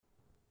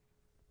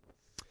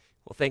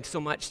Well, thanks so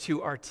much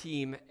to our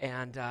team,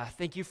 and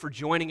thank you for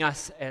joining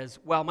us as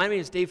well. My name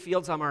is Dave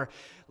Fields. I'm our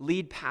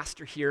lead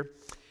pastor here,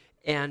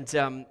 and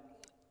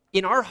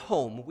in our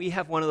home, we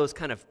have one of those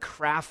kind of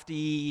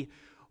crafty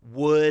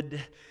wood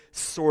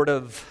sort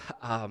of,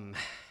 I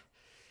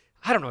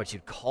don't know what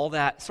you'd call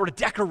that, sort of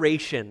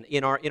decoration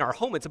in our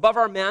home. It's above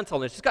our mantle,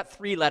 and it's just got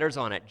 3 letters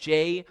on it,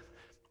 J-O-Y.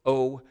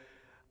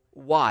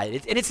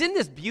 And it's in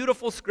this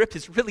beautiful script.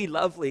 It's really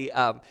lovely.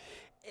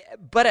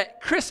 But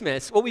at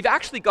Christmas, well, we've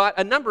actually got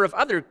a number of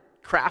other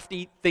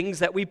crafty things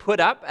that we put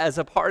up as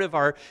a part of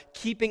our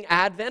keeping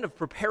Advent, of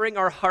preparing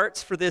our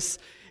hearts for this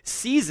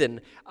season.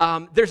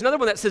 There's another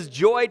one that says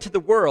joy to the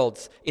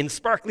world in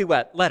sparkly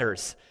wet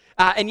letters.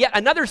 And yet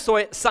another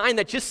sign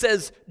that just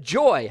says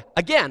joy.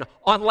 Again,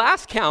 on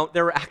last count,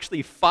 there were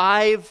actually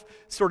 5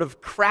 sort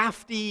of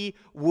crafty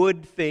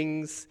wood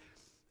things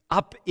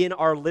up in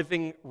our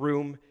living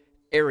room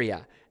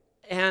area.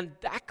 And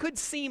that could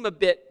seem a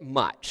bit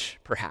much,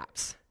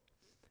 perhaps.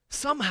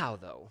 Somehow,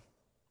 though,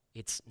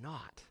 it's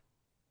not.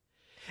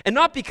 And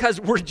not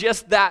because we're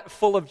just that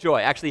full of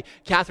joy. Actually,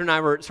 Catherine and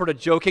I were sort of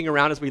joking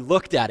around as we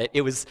looked at it.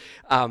 It was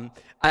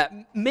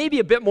maybe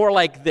a bit more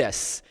like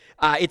this.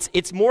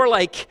 It's more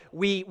like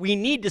we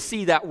need to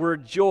see that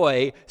word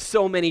joy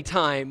so many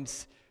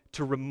times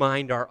to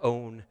remind our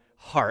own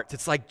hearts.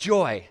 It's like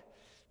joy.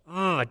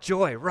 Oh,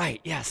 joy,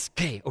 right, yes,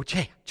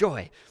 okay,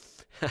 joy.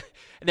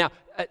 Now,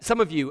 some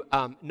of you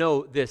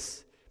know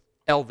this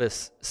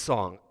Elvis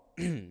song.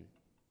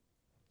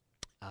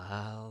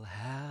 I'll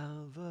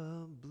have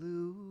a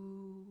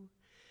blue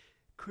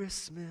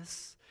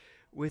Christmas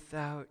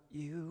without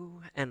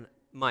you. And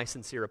my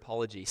sincere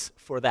apologies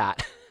for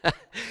that.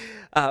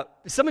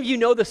 Some of you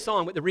know the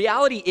song, but the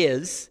reality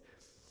is,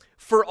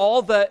 for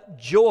all the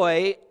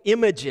joy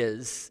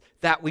images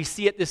that we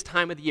see at this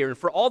time of the year, and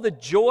for all the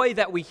joy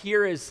that we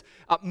hear is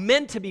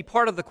meant to be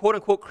part of the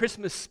quote-unquote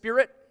Christmas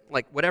spirit,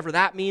 like whatever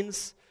that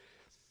means,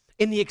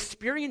 in the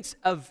experience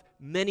of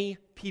many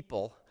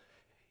people,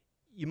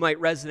 you might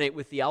resonate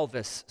with the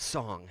Elvis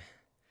song.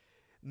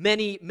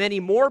 Many, many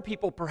more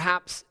people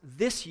perhaps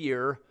this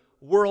year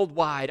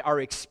worldwide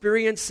are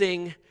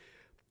experiencing,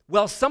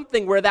 well,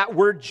 something where that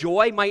word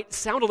joy might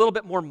sound a little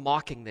bit more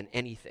mocking than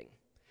anything.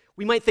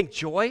 We might think,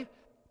 joy?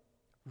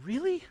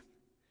 Really?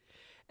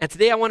 And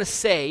today I want to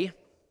say,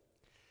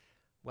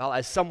 well,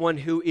 as someone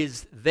who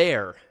is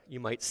there, you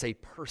might say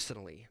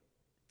personally,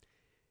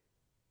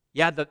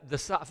 yeah,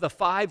 the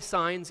 5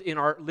 signs in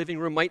our living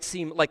room might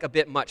seem like a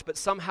bit much, but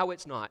somehow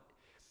it's not.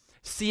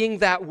 Seeing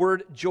that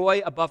word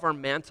joy above our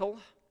mantle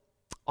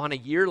on a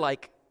year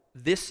like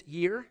this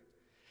year,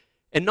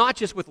 and not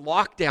just with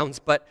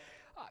lockdowns, but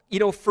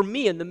for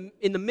me, in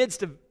the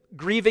midst of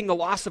grieving the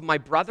loss of my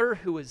brother,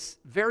 who was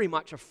very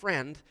much a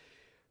friend,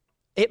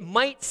 it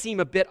might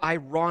seem a bit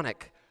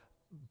ironic,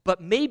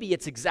 but maybe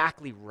it's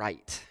exactly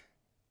right.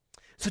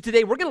 So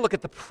today we're going to look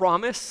at the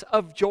promise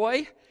of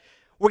joy.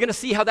 We're going to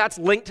see how that's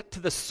linked to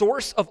the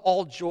source of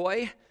all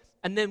joy,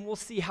 and then we'll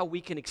see how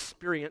we can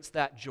experience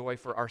that joy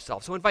for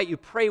ourselves. So I invite you,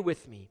 pray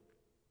with me.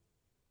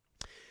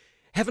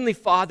 Heavenly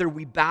Father,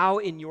 we bow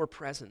in your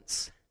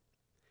presence.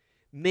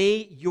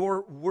 May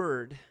your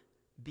word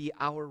be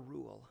our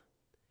rule,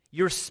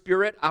 your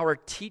Spirit our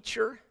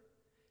teacher,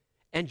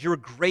 and your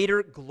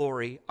greater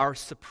glory our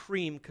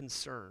supreme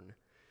concern,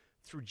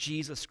 through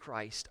Jesus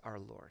Christ our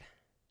Lord.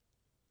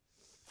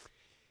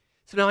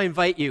 So now I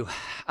invite you,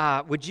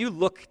 would you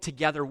look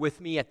together with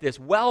me at this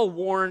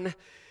well-worn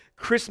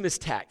Christmas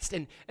text,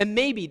 and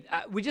maybe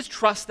we just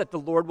trust that the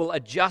Lord will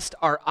adjust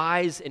our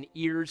eyes and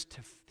ears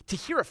to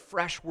hear a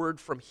fresh word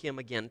from him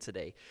again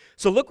today.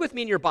 So look with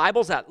me in your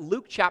Bibles at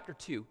Luke chapter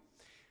 2.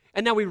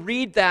 And now we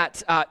read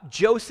that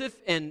Joseph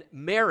and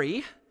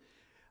Mary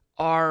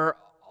are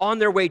on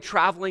their way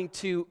traveling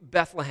to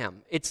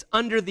Bethlehem. It's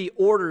under the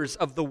orders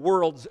of the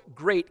world's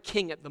great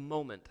king at the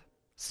moment,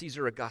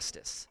 Caesar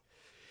Augustus.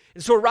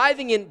 And so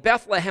arriving in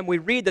Bethlehem, we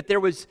read that there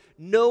was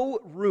no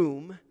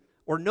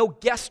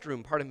guest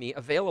room,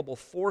 available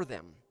for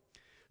them.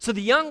 So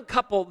the young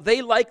couple,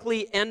 they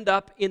likely end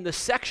up in the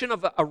section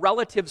of a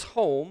relative's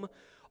home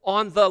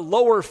on the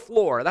lower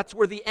floor. That's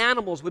where the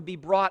animals would be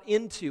brought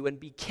into and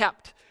be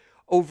kept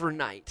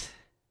overnight.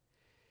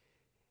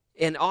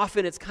 And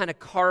often it's kind of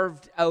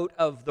carved out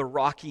of the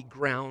rocky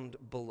ground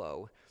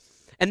below.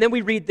 And then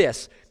we read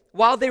this: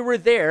 while they were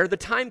there, the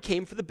time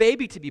came for the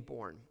baby to be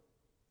born.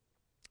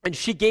 And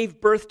she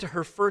gave birth to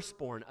her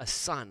firstborn, a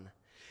son.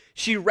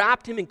 She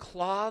wrapped him in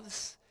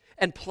cloths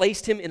and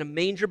placed him in a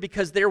manger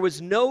because there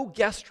was no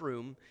guest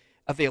room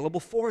available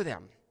for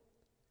them.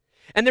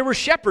 And there were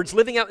shepherds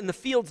living out in the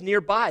fields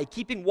nearby,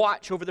 keeping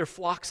watch over their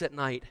flocks at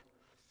night.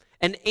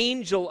 An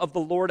angel of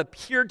the Lord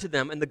appeared to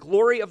them, and the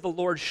glory of the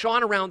Lord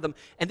shone around them,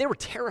 and they were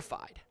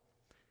terrified.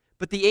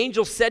 But the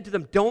angel said to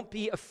them, "Don't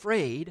be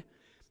afraid.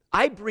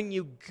 I bring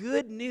you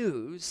good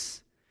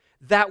news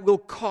that will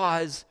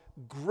cause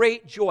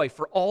great joy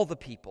for all the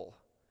people.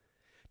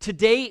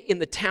 Today in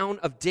the town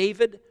of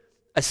David,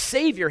 a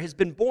Savior has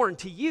been born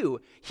to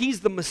you.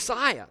 He's the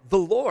Messiah, the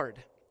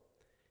Lord.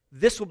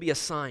 This will be a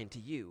sign to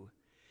you.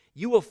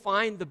 You will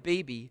find the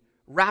baby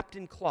wrapped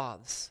in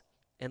cloths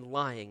and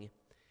lying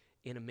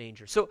in a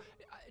manger. So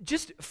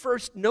just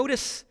first,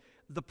 notice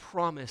the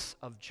promise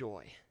of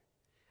joy.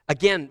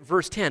 Again,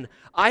 verse 10,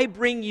 I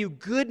bring you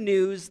good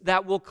news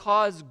that will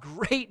cause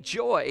great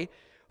joy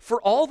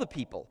for all the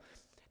people.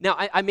 Now,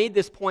 I made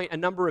this point a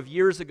number of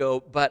years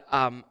ago, but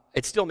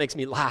it still makes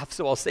me laugh,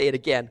 so I'll say it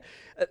again.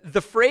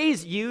 The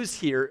phrase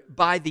used here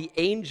by the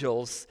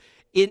angels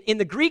in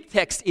the Greek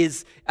text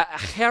is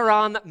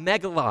heron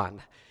megalon,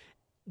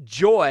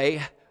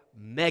 joy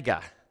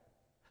mega.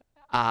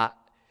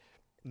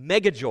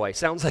 Mega joy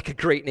sounds like a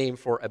great name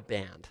for a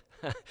band.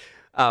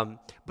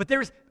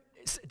 But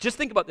just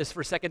think about this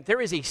for a second.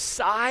 There is a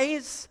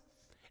size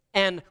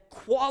and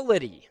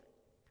quality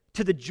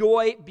to the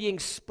joy being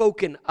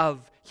spoken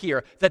of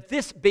here that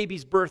this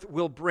baby's birth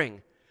will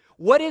bring.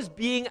 What is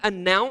being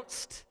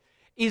announced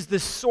is the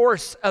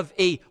source of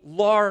a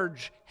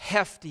large,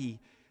 hefty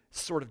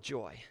sort of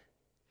joy.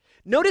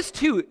 Notice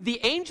too, the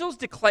angels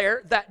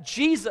declare that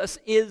Jesus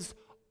is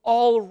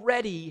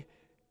already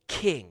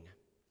king.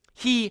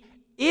 He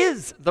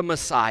is the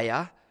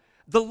Messiah,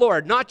 the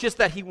Lord, not just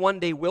that he one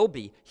day will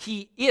be.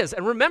 He is.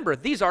 And remember,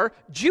 these are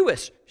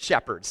Jewish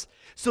shepherds.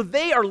 So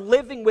they are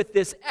living with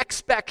this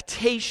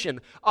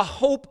expectation, a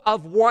hope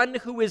of one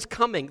who is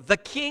coming, the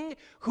king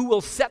who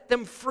will set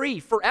them free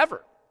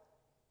forever.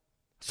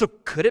 So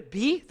could it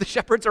be, the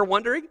shepherds are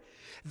wondering,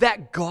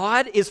 that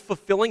God is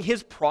fulfilling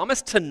his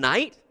promise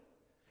tonight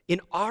in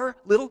our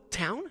little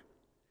town?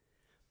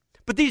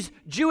 But these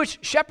Jewish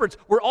shepherds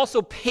were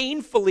also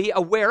painfully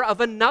aware of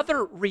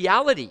another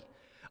reality,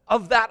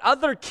 of that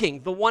other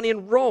king, the one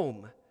in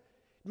Rome.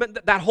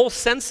 That whole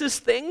census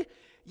thing,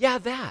 yeah,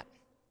 that.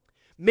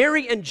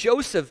 Mary and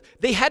Joseph,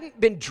 they hadn't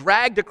been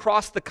dragged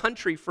across the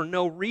country for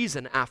no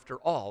reason after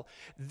all.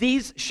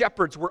 These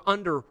shepherds were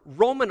under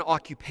Roman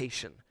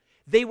occupation.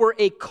 They were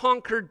a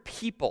conquered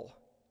people.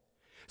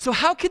 So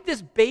how could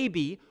this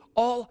baby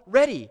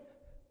already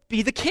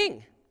be the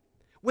king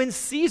when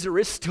Caesar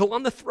is still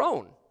on the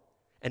throne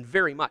and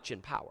very much in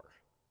power?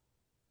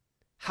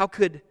 How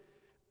could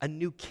a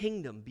new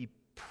kingdom be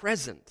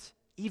present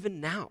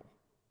even now?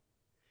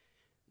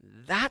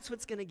 That's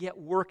what's going to get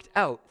worked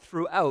out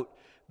throughout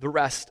the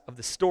rest of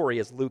the story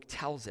as Luke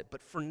tells it.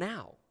 But for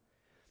now,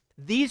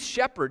 these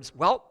shepherds,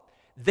 well,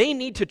 they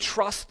need to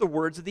trust the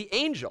words of the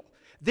angel.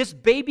 This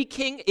baby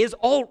king is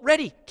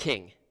already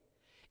king,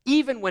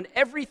 even when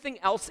everything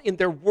else in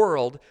their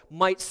world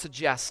might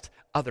suggest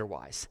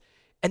otherwise.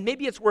 And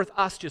maybe it's worth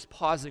us just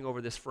pausing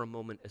over this for a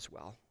moment as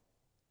well.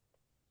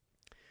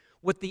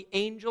 What the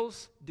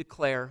angels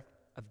declare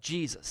of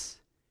Jesus,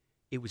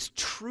 it was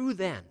true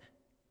then,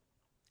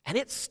 and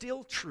it's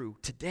still true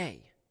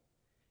today.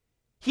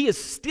 He is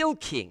still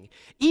king,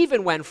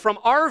 even when, from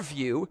our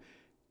view,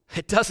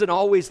 it doesn't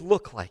always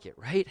look like it,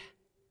 right?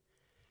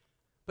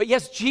 But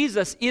yes,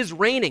 Jesus is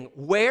reigning.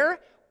 Where?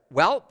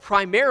 Well,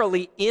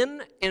 primarily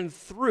in and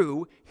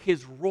through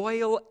his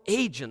royal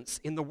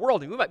agents in the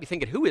world. And we might be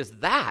thinking, who is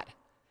that?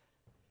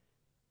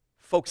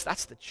 Folks,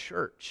 that's the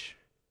church.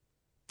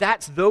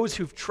 That's those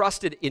who've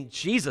trusted in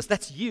Jesus.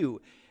 That's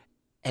you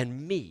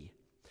and me.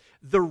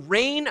 The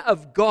reign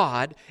of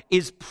God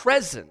is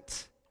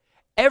present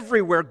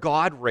everywhere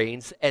God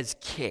reigns as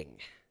king.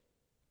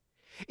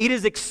 It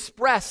is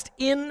expressed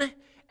in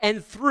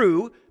and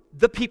through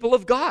the people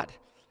of God.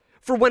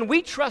 For when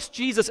we trust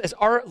Jesus as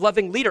our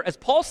loving leader, as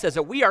Paul says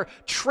it, we are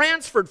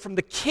transferred from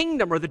the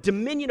kingdom or the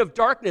dominion of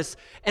darkness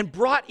and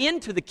brought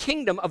into the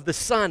kingdom of the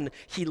Son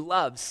he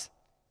loves.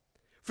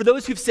 For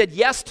those who've said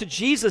yes to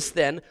Jesus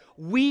then,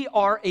 we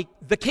are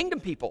the kingdom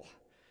people.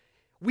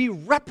 We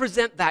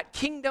represent that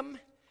kingdom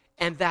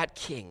and that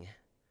king.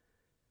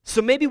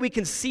 So maybe we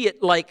can see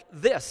it like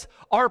this.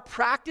 Our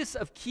practice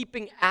of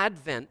keeping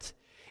Advent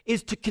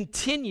is to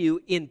continue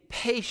in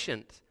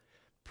patient,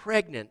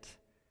 pregnant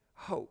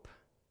hope.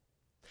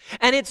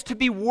 And it's to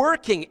be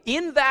working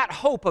in that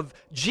hope of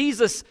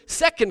Jesus'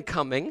 second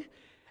coming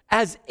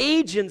as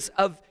agents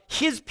of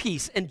his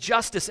peace and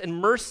justice and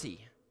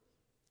mercy,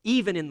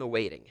 even in the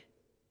waiting.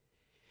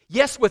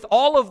 Yes, with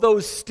all of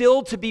those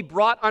still to be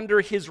brought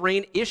under his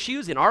reign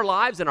issues in our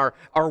lives and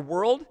our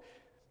world,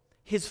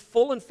 his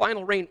full and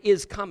final reign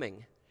is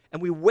coming.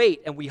 And we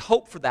wait and we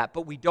hope for that,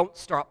 but we don't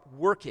stop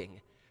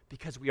working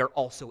because we are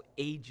also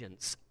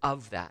agents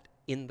of that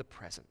in the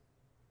present.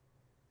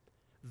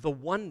 The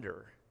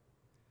wonder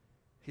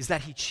is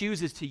that he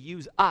chooses to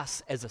use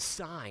us as a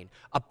sign,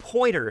 a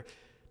pointer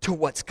to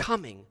what's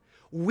coming.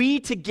 We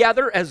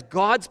together as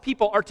God's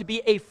people are to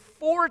be a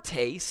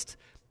foretaste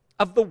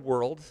of the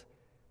world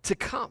to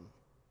come.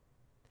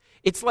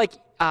 It's like,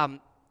 I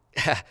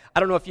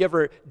don't know if you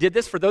ever did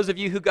this. For those of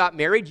you who got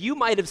married, you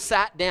might have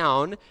sat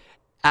down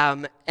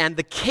and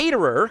the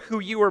caterer who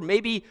you were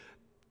maybe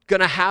going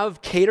to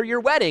have cater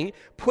your wedding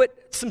put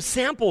some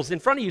samples in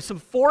front of you, some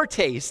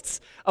foretastes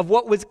of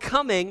what was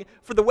coming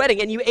for the wedding.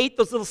 And you ate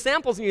those little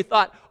samples and you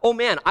thought, oh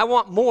man, I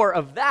want more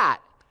of that.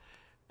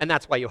 And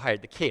that's why you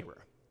hired the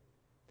caterer.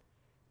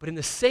 But in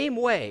the same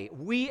way,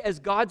 we as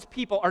God's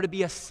people are to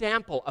be a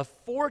sample, a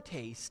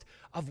foretaste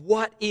of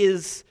what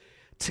is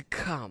to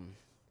come.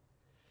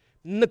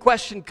 And the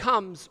question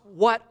comes,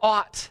 what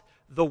ought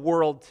the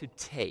world to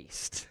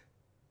taste?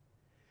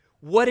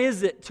 What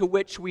is it to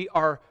which we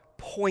are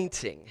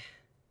pointing?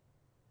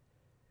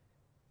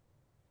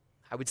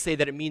 I would say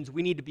that it means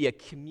we need to be a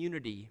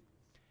community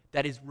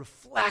that is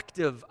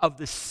reflective of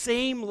the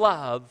same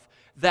love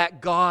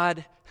that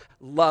God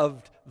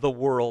loved the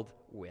world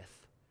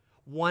with.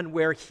 One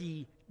where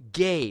he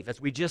gave,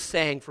 as we just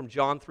sang from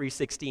John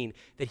 3:16,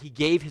 that he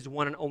gave his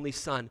one and only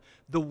Son.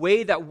 The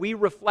way that we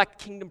reflect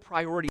kingdom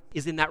priority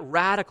is in that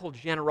radical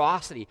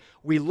generosity.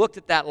 We looked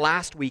at that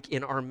last week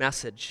in our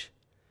message.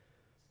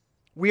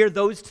 We are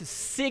those to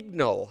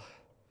signal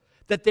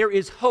that there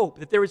is hope,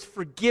 that there is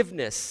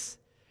forgiveness,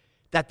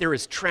 that there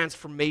is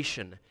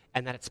transformation,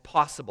 and that it's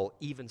possible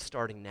even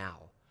starting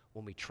now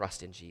when we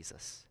trust in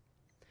Jesus.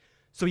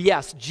 So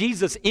yes,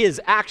 Jesus is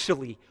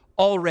actually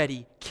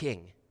already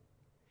king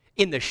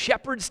in the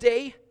shepherd's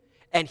day,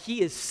 and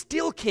he is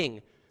still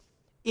king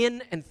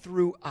in and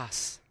through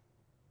us.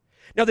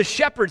 Now the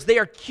shepherds, they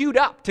are queued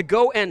up to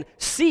go and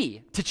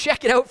see, to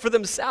check it out for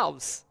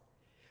themselves.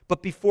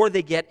 But before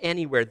they get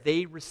anywhere,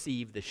 they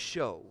receive the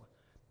show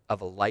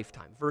of a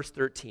lifetime. Verse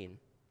 13.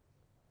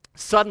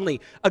 Suddenly,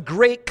 a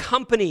great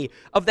company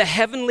of the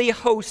heavenly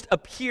host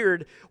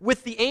appeared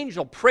with the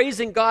angel,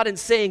 praising God and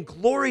saying,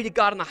 "Glory to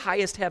God in the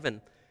highest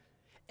heaven,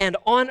 and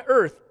on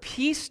earth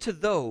peace to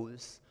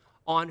those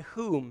on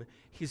whom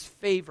his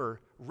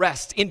favor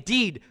rests."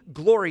 Indeed,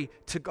 glory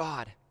to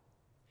God.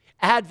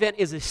 Advent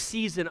is a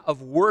season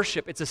of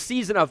worship. It's a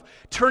season of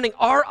turning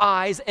our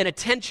eyes and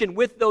attention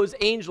with those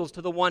angels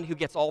to the one who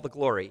gets all the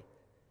glory.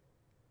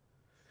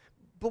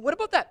 But what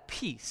about that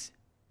peace?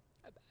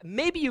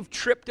 Maybe you've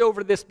tripped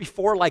over this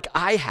before like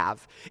I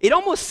have. It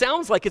almost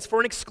sounds like it's for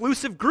an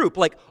exclusive group,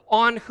 like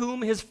on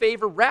whom his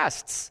favor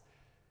rests.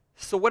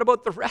 So what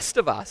about the rest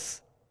of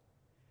us?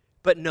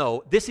 But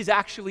no, this is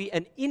actually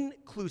an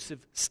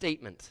inclusive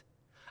statement,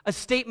 a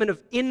statement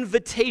of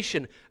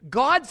invitation.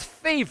 God's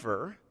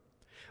favor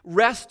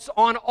rests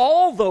on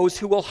all those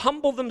who will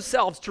humble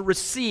themselves to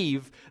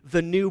receive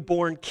the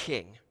newborn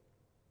king.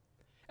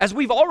 As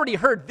we've already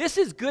heard, this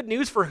is good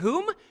news for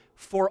whom?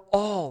 For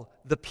all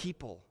the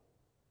people.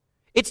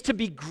 It's to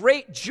be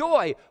great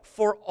joy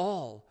for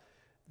all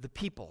the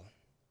people.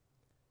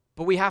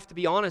 But we have to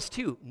be honest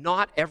too,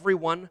 not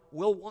everyone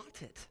will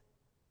want it.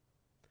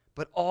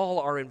 But all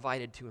are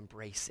invited to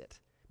embrace it.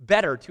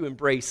 Better to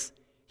embrace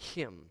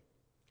him.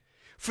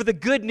 For the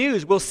good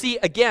news, we'll see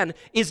again,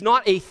 is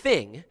not a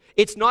thing.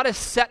 It's not a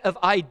set of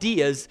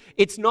ideas.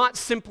 It's not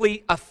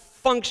simply a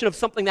function of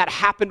something that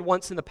happened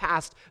once in the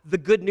past. The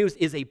good news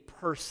is a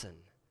person.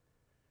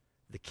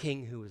 The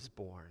King who is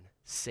born,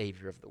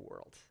 Savior of the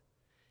world.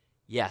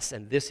 Yes,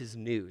 and this is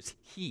news.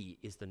 He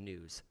is the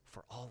news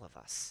for all of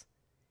us.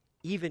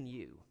 Even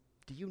you.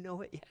 Do you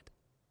know it yet?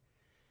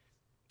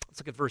 Let's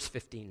look at verse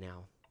 15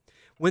 now.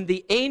 When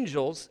the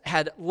angels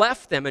had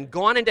left them and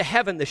gone into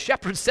heaven, the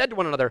shepherds said to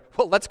one another,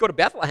 "Well, let's go to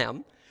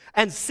Bethlehem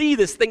and see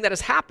this thing that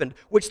has happened,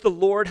 which the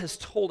Lord has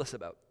told us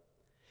about."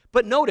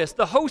 But notice,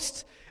 the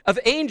hosts of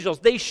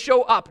angels, they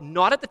show up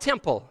not at the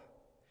temple,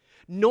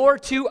 nor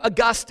to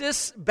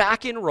Augustus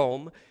back in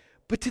Rome,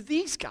 but to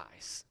these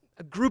guys,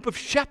 a group of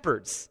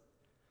shepherds.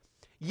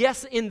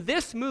 Yes, in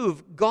this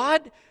move,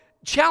 God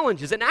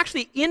challenges and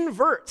actually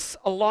inverts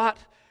a lot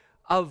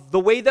of the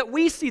way that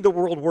we see the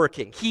world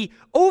working. He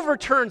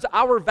overturns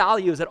our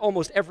values at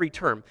almost every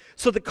turn.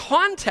 So the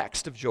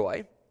context of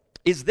joy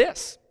is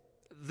this: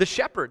 the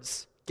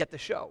shepherds get the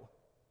show.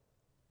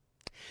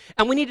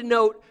 And we need to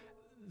note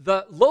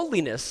the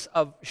lowliness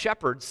of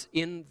shepherds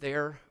in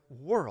their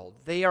world.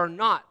 They are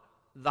not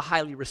the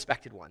highly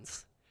respected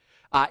ones.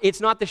 It's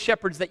not the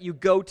shepherds that you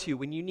go to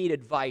when you need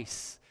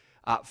advice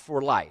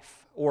for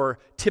life, or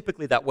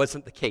typically that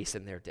wasn't the case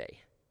in their day.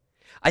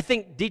 I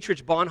think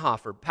Dietrich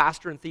Bonhoeffer,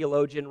 pastor and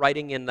theologian,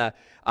 writing in the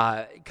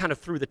kind of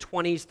through the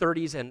 20s,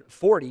 30s, and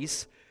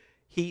 40s,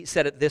 he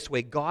said it this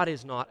way: God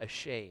is not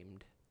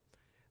ashamed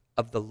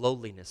of the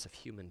lowliness of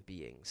human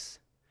beings.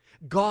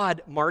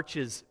 God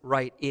marches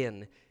right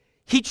in.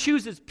 He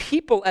chooses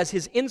people as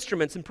his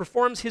instruments and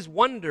performs his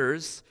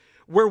wonders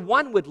where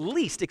one would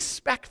least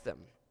expect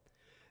them.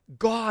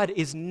 God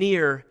is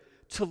near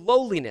to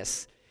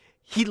lowliness.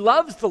 He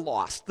loves the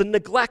lost, the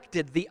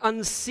neglected, the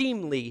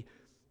unseemly,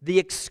 the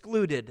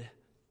excluded,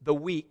 the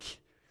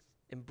weak,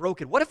 and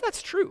broken. What if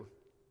that's true?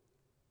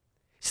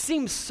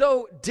 Seems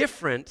so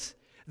different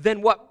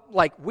than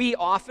what we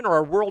often, or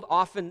our world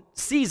often,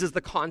 sees as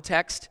the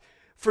context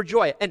for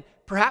joy. And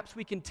perhaps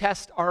we can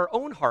test our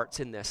own hearts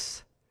in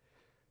this,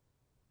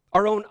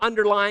 our own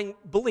underlying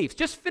beliefs.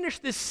 Just finish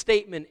this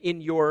statement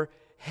in your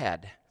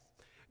head.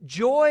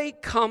 Joy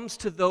comes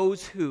to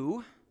those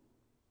who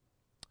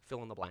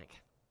fill in the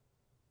blank.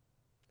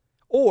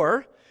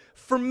 Or,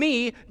 for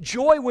me,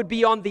 joy would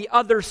be on the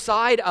other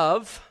side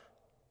of,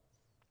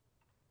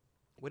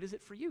 what is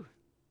it for you?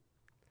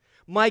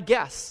 My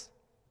guess,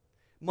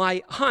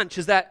 my hunch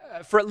is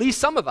that for at least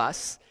some of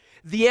us,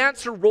 the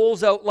answer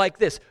rolls out like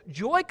this.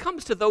 Joy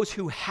comes to those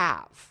who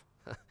have,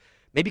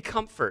 maybe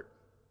comfort,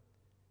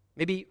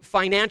 maybe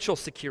financial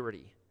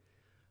security,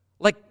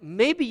 Like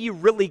maybe you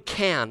really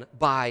can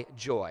buy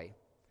joy.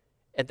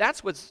 And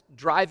that's what's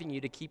driving you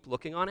to keep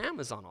looking on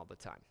Amazon all the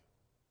time.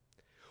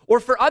 Or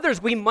for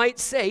others, we might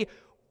say,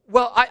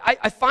 well,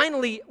 I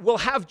finally will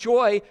have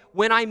joy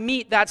when I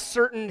meet that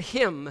certain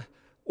him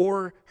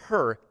or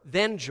her.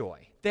 Then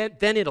joy.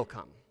 Then it'll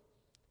come.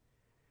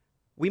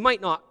 We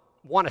might not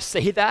want to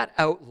say that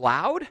out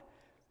loud,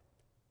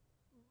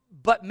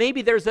 but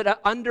maybe there's an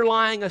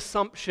underlying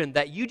assumption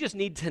that you just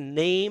need to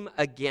name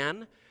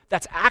again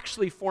that's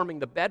actually forming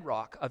the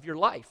bedrock of your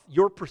life,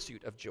 your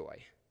pursuit of joy.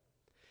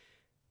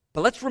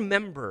 But let's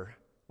remember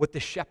what the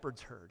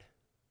shepherds heard,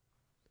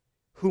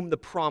 whom the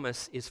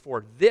promise is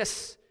for.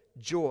 This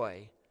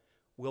joy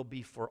will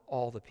be for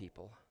all the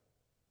people.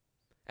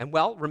 And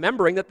well,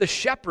 remembering that the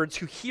shepherds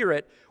who hear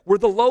it were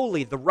the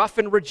lowly, the rough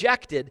and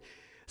rejected.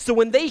 So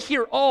when they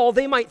hear all,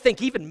 they might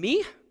think, even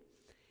me?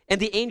 And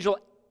the angel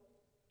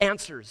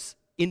answers,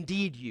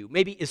 indeed you,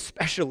 maybe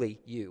especially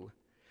you.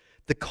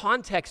 The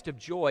context of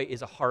joy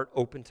is a heart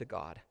open to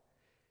God.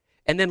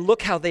 And then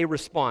look how they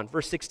respond.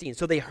 Verse 16,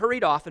 so they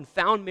hurried off and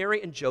found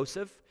Mary and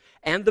Joseph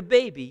and the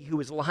baby who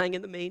was lying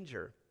in the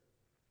manger.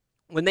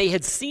 When they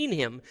had seen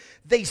him,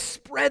 they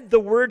spread the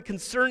word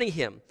concerning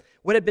him,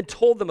 what had been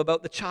told them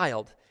about the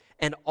child.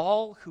 And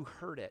all who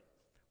heard it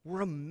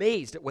were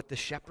amazed at what the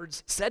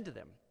shepherds said to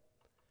them.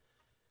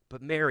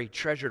 But Mary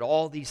treasured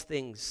all these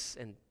things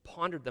and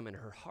pondered them in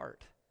her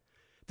heart.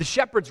 The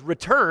shepherds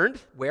returned,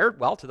 where?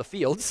 Well, to the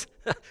fields,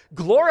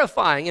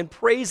 glorifying and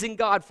praising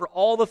God for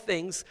all the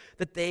things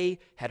that they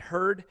had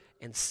heard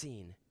and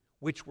seen,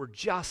 which were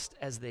just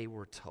as they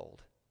were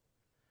told.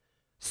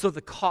 So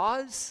the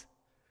cause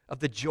of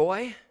the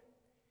joy,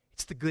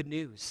 it's the good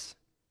news.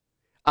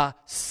 A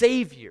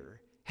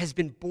Savior has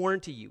been born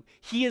to you.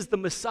 He is the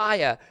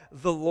Messiah,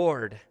 the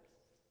Lord.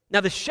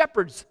 Now the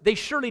shepherds, they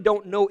surely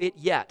don't know it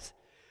yet,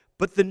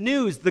 but the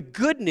news, the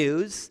good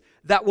news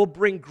that will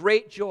bring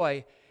great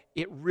joy,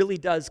 it really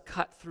does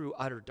cut through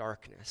utter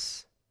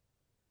darkness.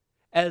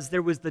 As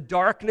there was the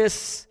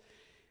darkness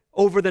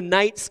over the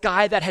night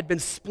sky that had been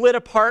split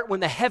apart when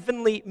the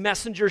heavenly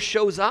messenger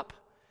shows up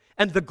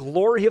and the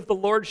glory of the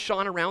Lord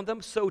shone around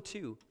them, so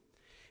too,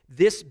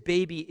 this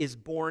baby is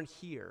born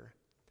here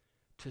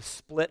to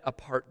split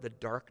apart the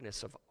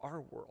darkness of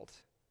our world,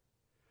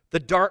 the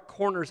dark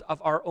corners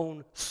of our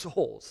own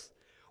souls,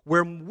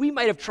 where we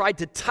might have tried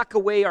to tuck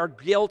away our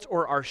guilt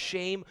or our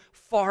shame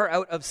far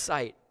out of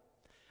sight.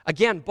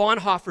 Again,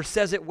 Bonhoeffer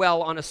says it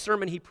well on a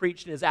sermon he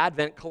preached in his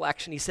Advent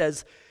collection. He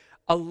says,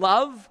 a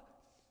love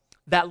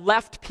that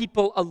left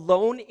people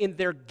alone in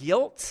their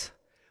guilt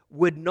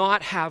would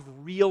not have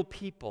real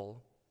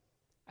people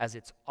as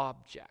its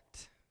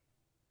object.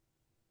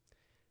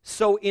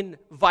 So in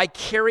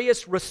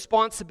vicarious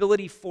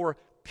responsibility for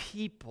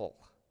people,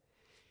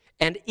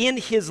 and in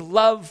his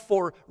love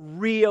for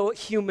real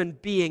human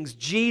beings,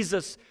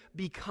 Jesus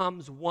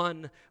becomes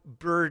one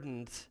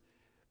burdened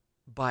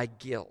by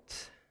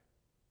guilt.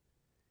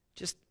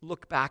 Just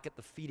look back at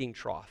the feeding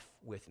trough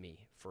with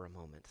me for a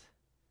moment.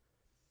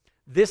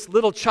 This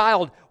little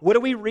child, what do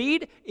we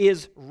read?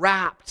 Is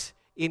wrapped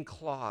in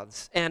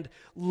cloths and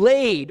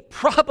laid,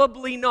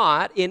 probably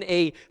not in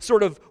a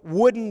sort of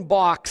wooden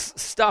box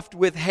stuffed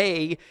with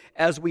hay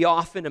as we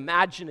often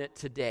imagine it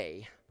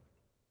today.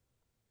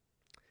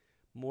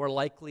 More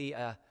likely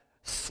a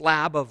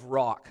slab of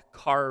rock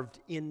carved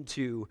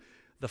into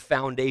the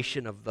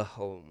foundation of the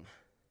home.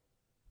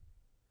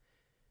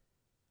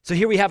 So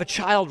here we have a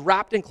child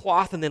wrapped in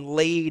cloth and then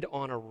laid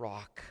on a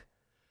rock.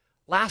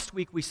 Last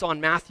week we saw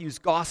in Matthew's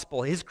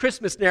gospel, his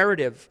Christmas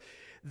narrative,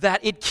 that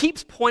it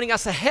keeps pointing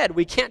us ahead.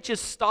 We can't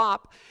just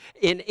stop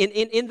in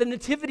the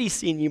nativity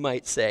scene, you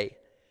might say.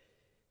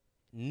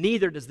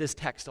 Neither does this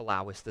text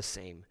allow us the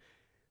same.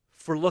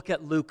 For look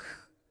at Luke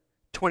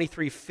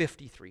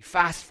 23:53.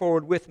 Fast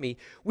forward with me.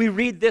 We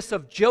read this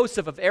of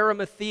Joseph of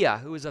Arimathea,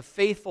 who is a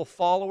faithful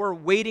follower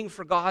waiting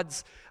for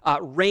God's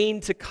reign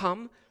to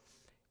come.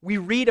 We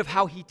read of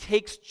how he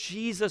takes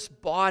Jesus'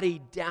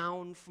 body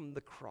down from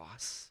the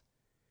cross.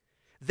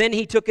 Then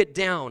he took it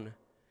down,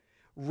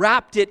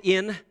 wrapped it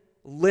in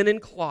linen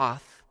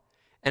cloth,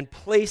 and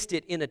placed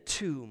it in a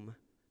tomb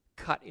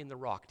cut in the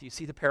rock. Do you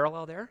see the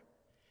parallel there?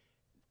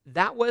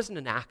 That wasn't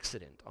an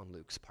accident on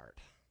Luke's part.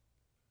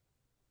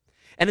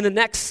 And in the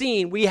next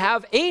scene, we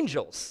have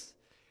angels.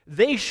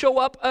 They show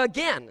up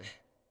again.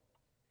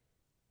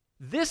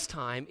 This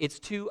time, it's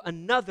to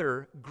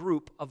another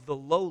group of the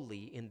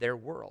lowly in their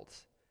world,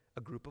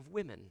 a group of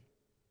women.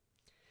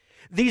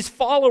 These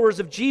followers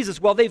of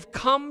Jesus, well, they've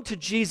come to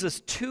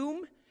Jesus'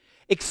 tomb,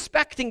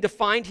 expecting to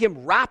find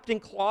him wrapped in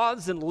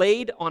cloths and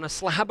laid on a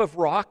slab of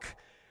rock.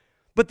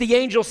 But the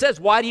angel says,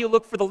 why do you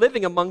look for the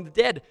living among the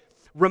dead?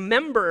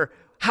 Remember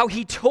how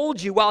he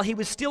told you while he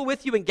was still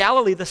with you in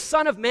Galilee, the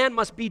Son of Man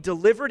must be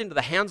delivered into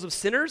the hands of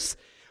sinners,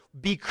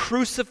 be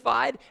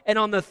crucified, and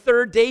on the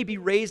third day be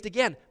raised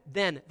again.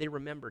 Then they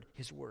remembered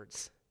his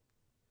words.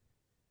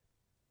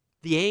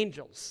 The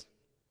angels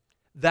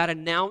that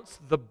announced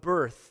the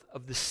birth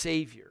of the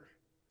Savior,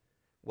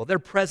 well, they're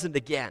present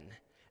again.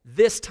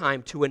 this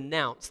time to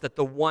announce that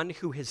the one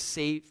who is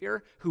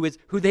Savior,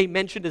 who they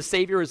mentioned as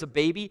Savior as a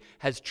baby,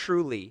 has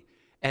truly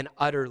and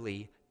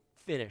utterly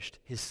finished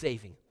his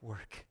saving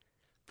work.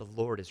 The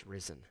Lord is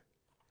risen.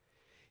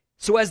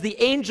 So as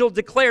the angel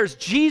declares,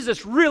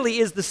 Jesus really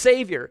is the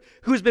Savior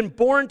who's been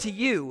born to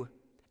you,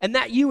 and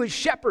that you as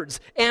shepherds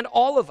and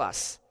all of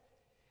us.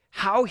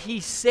 How he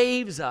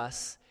saves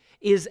us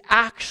is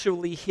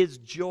actually his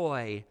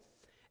joy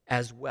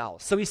as well.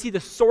 So you see, the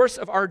source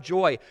of our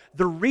joy,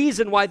 the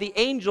reason why the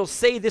angels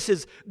say this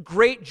is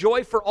great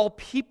joy for all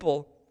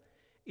people,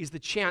 is the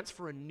chance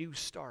for a new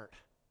start,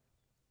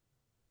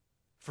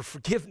 for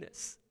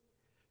forgiveness,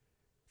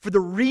 for the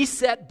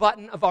reset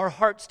button of our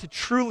hearts to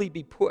truly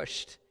be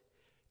pushed,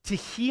 to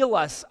heal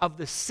us of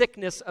the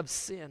sickness of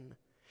sin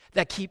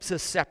that keeps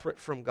us separate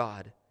from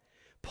God.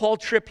 Paul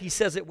Tripp, he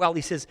says it well.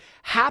 He says,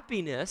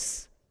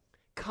 happiness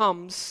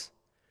comes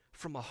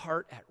from a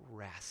heart at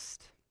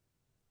rest.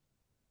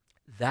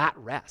 That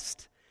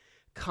rest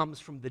comes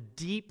from the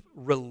deep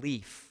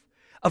relief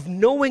of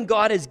knowing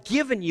God has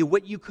given you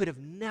what you could have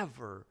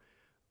never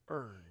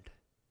earned.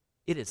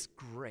 It is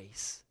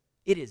grace.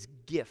 It is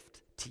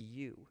gift to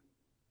you.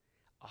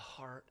 A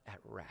heart at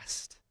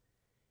rest.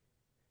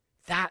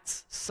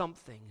 That's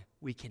something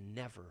we can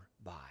never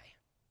buy.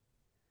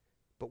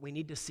 But we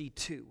need to see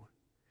too,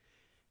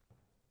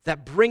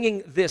 that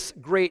bringing this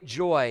great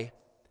joy,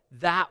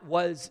 that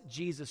was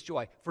Jesus'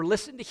 joy. For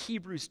listen to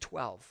Hebrews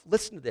 12.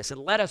 Listen to this.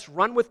 And let us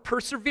run with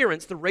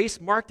perseverance the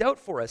race marked out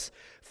for us,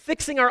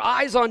 fixing our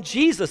eyes on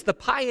Jesus, the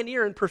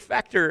pioneer and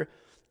perfecter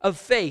of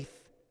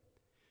faith.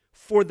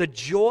 For the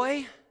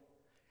joy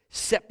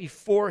set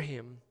before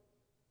him,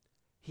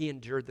 he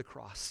endured the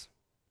cross,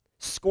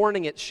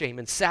 scorning its shame,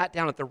 and sat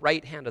down at the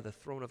right hand of the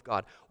throne of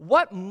God.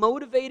 What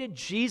motivated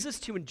Jesus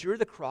to endure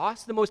the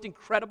cross, the most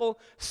incredible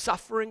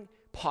suffering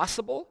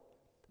possible?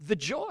 The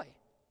joy.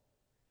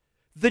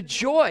 The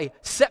joy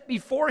set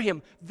before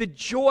him, the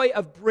joy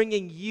of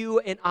bringing you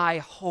and I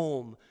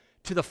home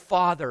to the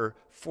Father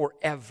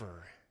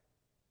forever.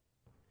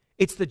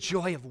 It's the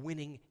joy of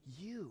winning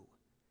you.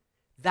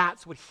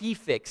 That's what he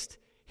fixed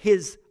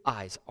his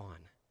eyes on.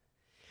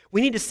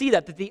 We need to see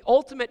that the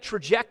ultimate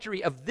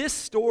trajectory of this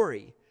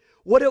story,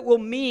 what it will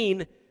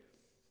mean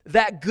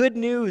that good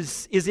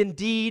news is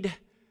indeed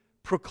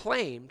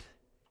proclaimed,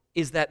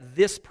 is that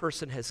this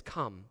person has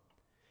come,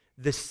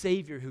 the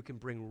Savior who can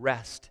bring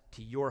rest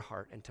to your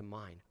heart and to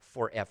mine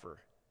forever.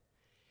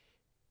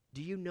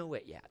 Do you know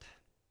it yet?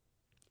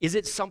 Is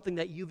it something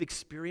that you've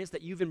experienced,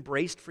 that you've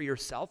embraced for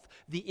yourself?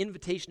 The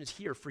invitation is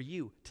here for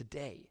you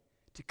today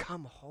to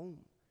come home.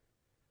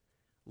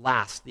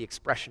 Last, the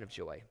expression of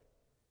joy.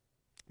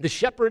 The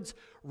shepherds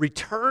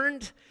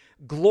returned,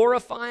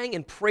 glorifying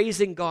and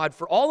praising God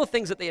for all the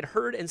things that they had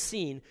heard and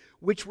seen,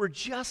 which were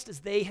just as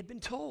they had been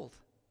told.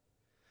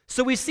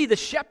 So we see the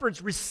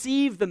shepherds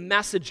receive the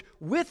message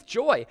with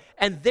joy,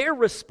 and their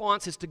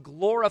response is to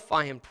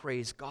glorify and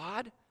praise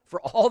God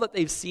for all that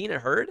they've seen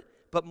and heard,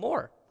 but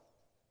more.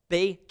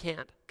 They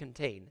can't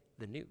contain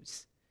the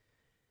news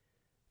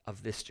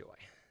of this joy.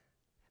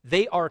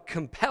 They are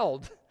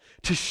compelled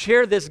to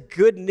share this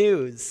good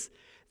news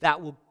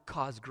that will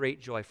cause great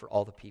joy for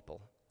all the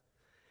people.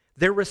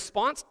 Their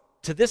response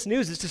to this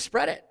news is to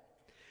spread it.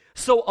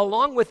 So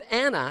along with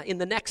Anna in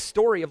the next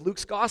story of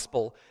Luke's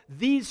gospel,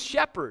 these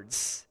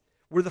shepherds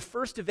were the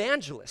first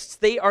evangelists.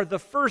 They are the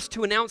first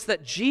to announce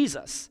that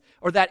Jesus,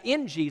 or that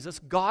in Jesus,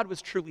 God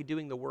was truly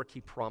doing the work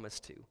he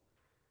promised to.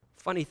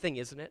 Funny thing,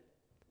 isn't it?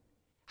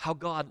 How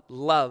God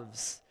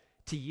loves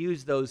to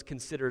use those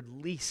considered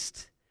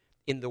least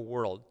in the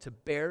world to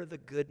bear the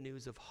good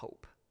news of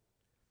hope.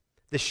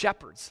 The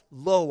shepherds,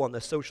 low on the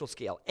social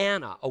scale.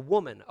 Anna, a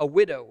woman, a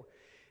widow.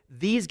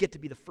 These get to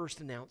be the first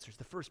announcers,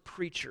 the first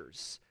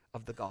preachers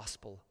of the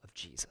gospel of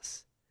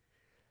Jesus.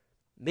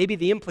 Maybe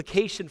the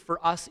implication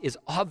for us is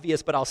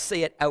obvious, but I'll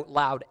say it out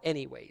loud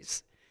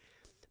anyways.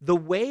 The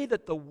way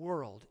that the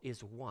world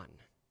is won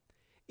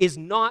is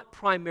not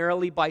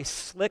primarily by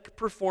slick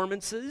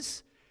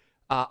performances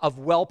of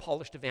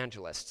well-polished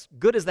evangelists,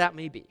 good as that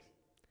may be,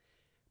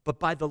 but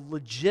by the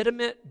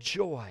legitimate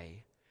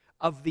joy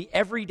of the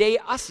everyday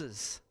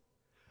us's,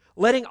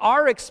 letting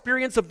our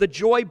experience of the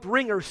joy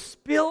bringer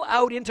spill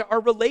out into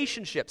our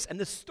relationships and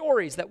the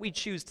stories that we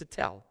choose to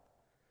tell.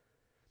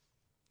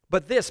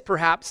 But this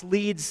perhaps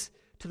leads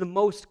to the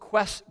most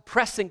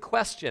pressing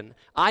question,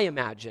 I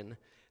imagine,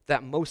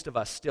 that most of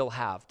us still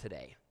have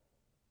today.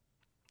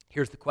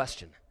 Here's the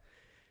question.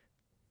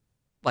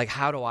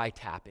 How do I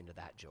tap into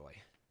that joy?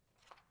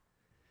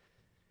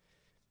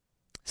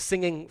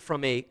 Singing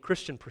from a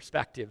Christian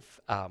perspective,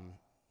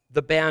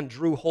 the band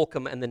Drew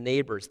Holcomb and the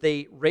Neighbors,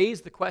 they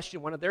raise the question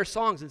in one of their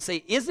songs and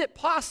say, is it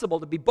possible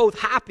to be both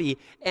happy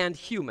and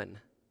human?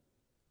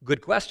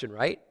 Good question,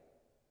 right?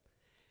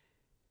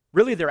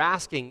 Really, they're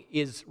asking,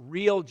 is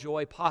real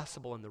joy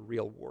possible in the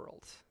real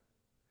world?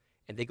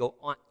 And they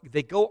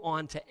go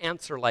on to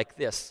answer like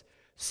this,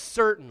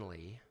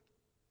 certainly,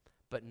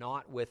 but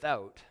not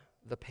without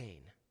the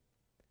pain.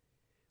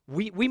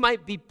 We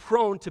might be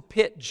prone to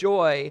pit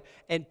joy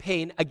and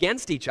pain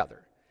against each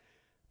other.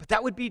 But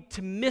that would be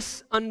to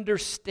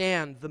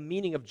misunderstand the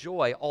meaning of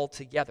joy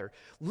altogether.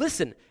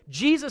 Listen,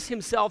 Jesus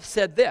himself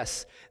said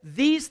this,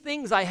 "These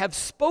things I have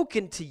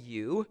spoken to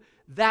you,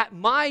 that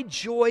my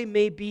joy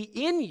may be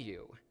in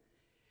you,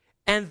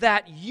 and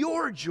that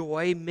your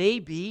joy may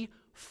be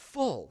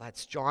full."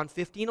 That's John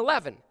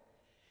 15:11.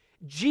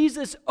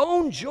 Jesus'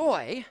 own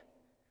joy,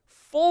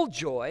 full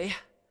joy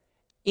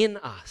in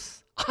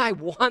us. I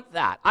want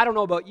that. I don't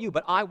know about you,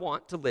 but I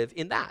want to live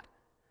in that.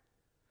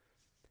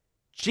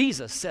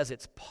 Jesus says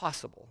it's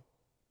possible.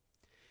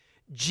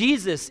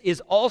 Jesus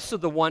is also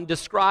the one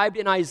described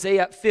in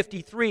Isaiah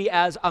 53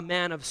 as a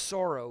man of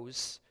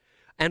sorrows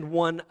and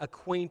one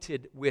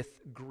acquainted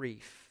with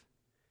grief.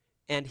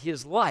 And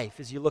his life,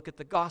 as you look at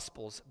the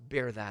Gospels,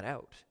 bear that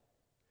out.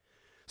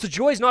 So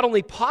joy is not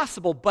only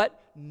possible,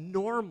 but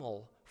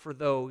normal for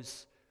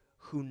those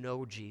who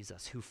know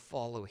Jesus, who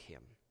follow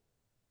him.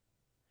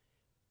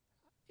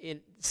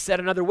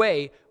 Said another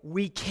way,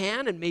 we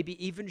can and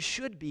maybe even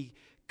should be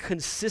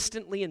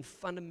consistently and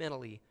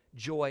fundamentally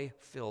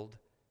joy-filled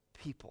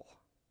people.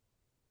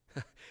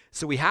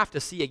 So we have to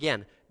see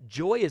again,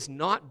 joy is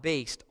not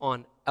based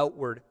on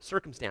outward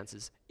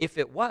circumstances. If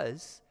it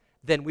was,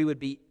 then we would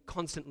be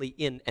constantly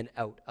in and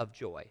out of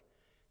joy.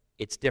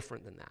 It's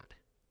different than that.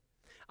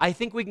 I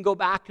think we can go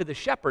back to the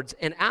shepherds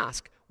and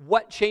ask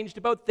what changed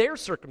about their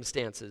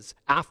circumstances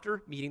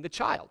after meeting the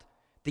child.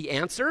 The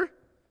answer?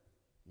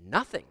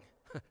 Nothing.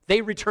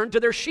 They returned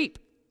to their sheep.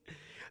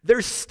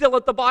 They're still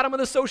at the bottom of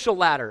the social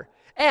ladder.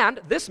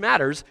 And, this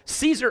matters,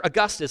 Caesar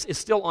Augustus is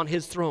still on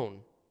his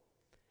throne.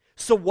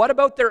 So what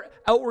about their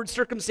outward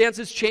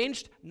circumstances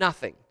changed?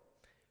 Nothing.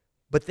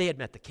 But they had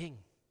met the king.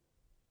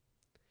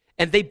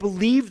 And they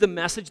believed the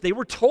message they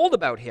were told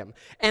about him.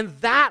 And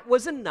that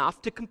was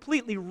enough to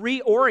completely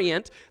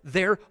reorient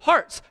their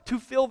hearts, to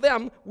fill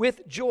them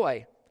with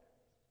joy.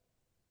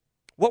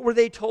 What were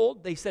they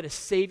told? They said, a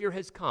Savior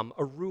has come.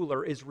 A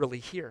ruler is really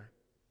here.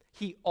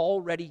 He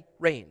already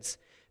reigns.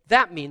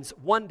 That means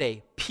one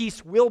day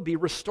peace will be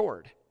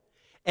restored.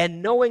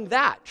 And knowing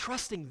that,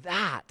 trusting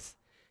that,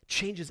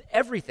 changes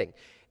everything.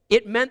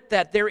 It meant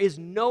that there is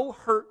no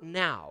hurt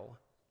now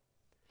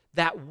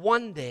that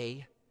one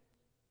day,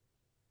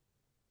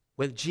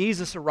 when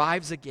Jesus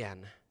arrives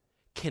again,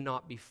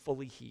 cannot be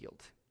fully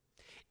healed,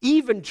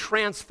 even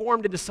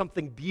transformed into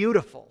something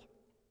beautiful.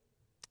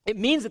 It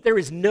means that there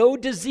is no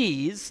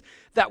disease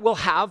that will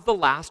have the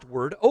last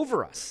word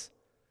over us.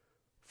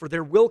 For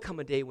there will come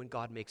a day when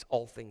God makes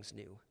all things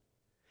new.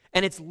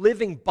 And it's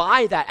living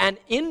by that and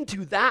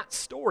into that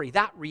story,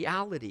 that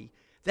reality,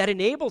 that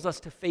enables us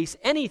to face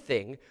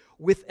anything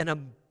with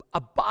an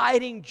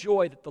abiding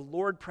joy that the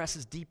Lord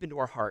presses deep into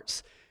our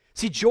hearts.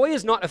 See, joy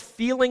is not a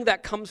feeling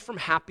that comes from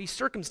happy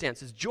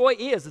circumstances. Joy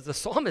is, as the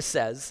psalmist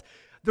says,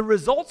 the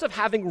results of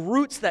having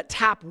roots that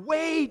tap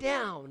way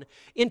down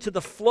into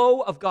the flow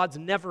of God's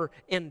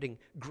never-ending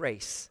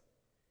grace.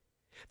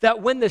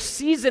 That when the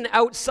season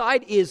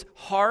outside is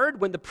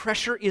hard, when the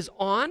pressure is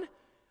on,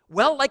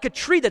 well, like a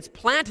tree that's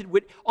planted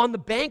on the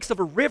banks of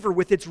a river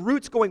with its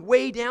roots going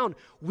way down,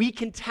 we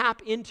can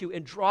tap into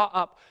and draw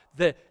up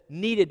the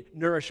needed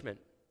nourishment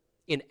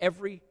in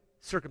every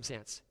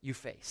circumstance you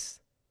face.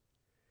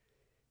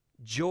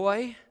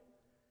 Joy,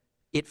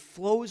 it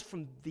flows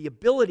from the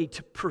ability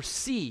to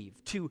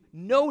perceive, to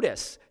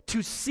notice,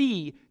 to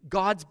see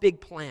God's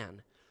big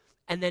plan,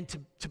 and then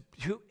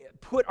to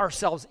put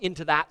ourselves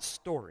into that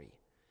story.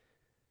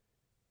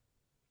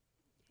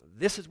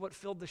 This is what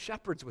filled the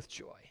shepherds with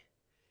joy,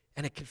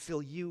 and it can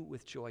fill you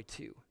with joy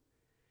too.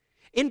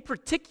 In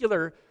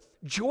particular,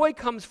 joy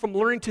comes from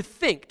learning to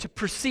think, to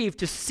perceive,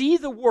 to see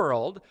the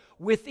world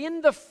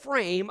within the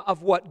frame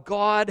of what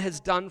God has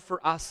done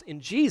for us in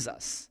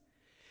Jesus,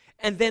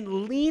 and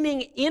then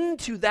leaning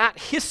into that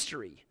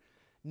history,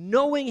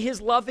 knowing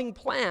his loving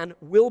plan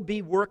will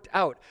be worked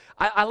out.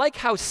 I like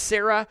how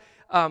Sarah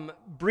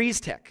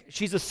Breestek,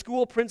 she's a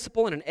school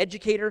principal and an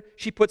educator,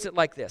 she puts it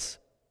like this.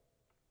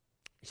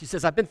 She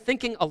says, I've been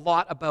thinking a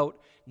lot about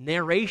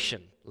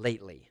narration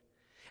lately.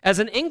 As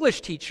an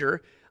English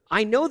teacher,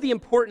 I know the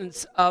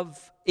importance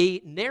of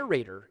a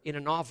narrator in a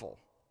novel.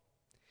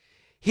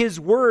 His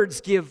words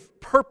give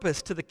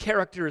purpose to the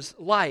character's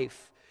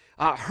life.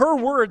 Her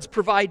words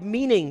provide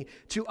meaning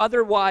to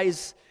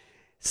otherwise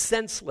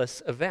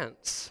senseless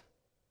events.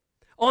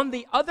 On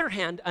the other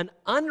hand, an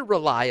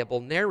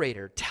unreliable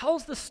narrator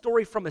tells the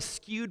story from a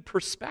skewed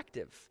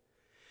perspective.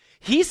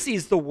 He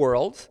sees the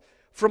world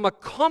from a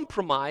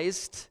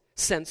compromised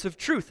sense of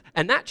truth,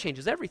 and that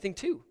changes everything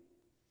too.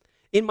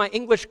 In my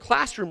English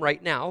classroom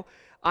right now,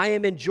 I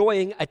am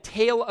enjoying A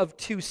Tale of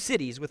Two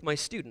Cities with my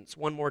students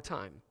one more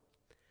time.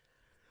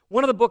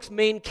 One of the book's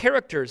main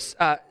characters,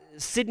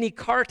 Sidney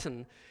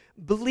Carton,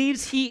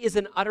 believes he is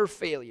an utter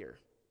failure.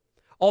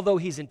 Although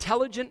he's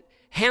intelligent,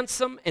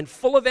 handsome, and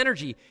full of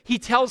energy, he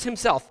tells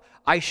himself,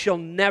 I shall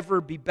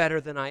never be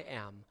better than I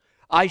am.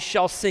 I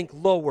shall sink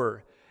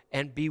lower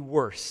and be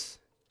worse.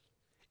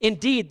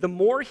 Indeed, the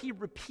more he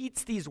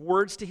repeats these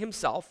words to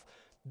himself,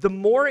 the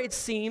more it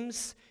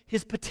seems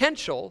his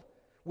potential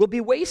will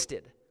be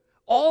wasted.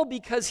 all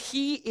because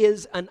he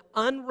is an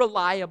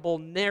unreliable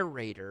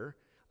narrator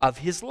of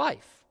his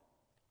life.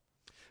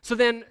 So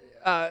then,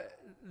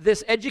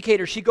 this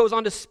educator, she goes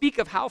on to speak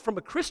of how, from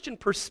a Christian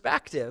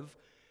perspective,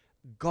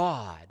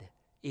 God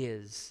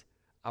is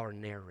our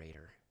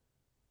narrator.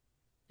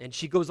 And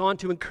she goes on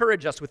to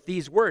encourage us with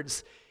these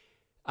words,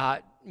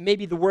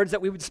 maybe the words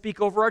that we would speak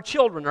over our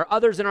children or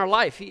others in our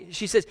life.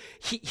 She says,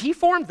 he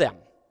formed them,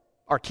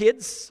 our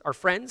kids, our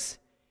friends.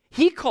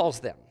 He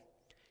calls them.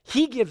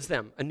 He gives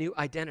them a new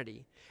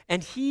identity.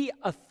 And he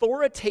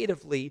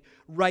authoritatively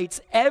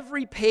writes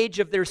every page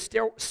of their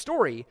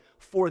story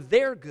for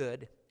their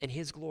good and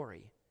his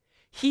glory.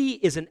 He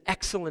is an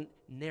excellent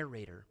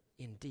narrator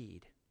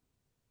indeed.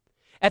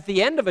 At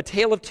the end of A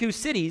Tale of Two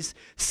Cities,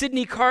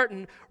 Sidney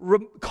Carton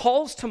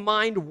calls to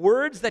mind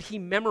words that he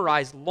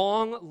memorized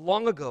long,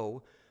 long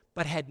ago,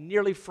 but had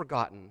nearly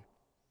forgotten.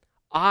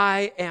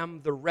 I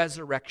am the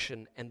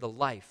resurrection and the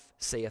life,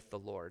 saith the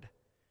Lord.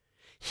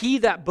 He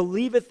that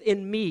believeth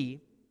in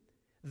me,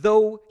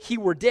 though he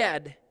were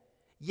dead,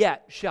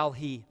 yet shall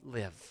he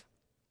live.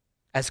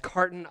 As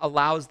Carton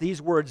allows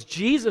these words,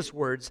 Jesus'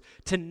 words,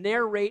 to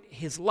narrate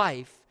his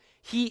life,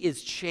 he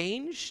is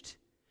changed,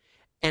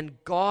 and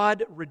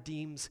God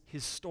redeems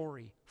his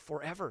story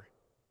forever.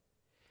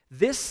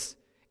 This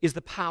is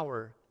the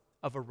power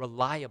of a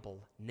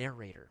reliable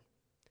narrator.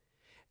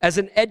 As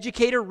an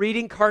educator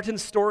reading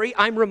Carton's story,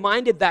 I'm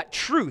reminded that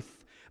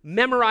truth,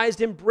 memorized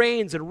in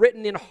brains and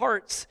written in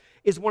hearts,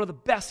 is one of the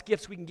best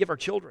gifts we can give our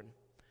children.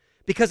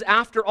 Because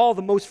after all,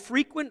 the most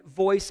frequent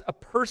voice a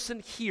person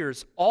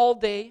hears all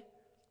day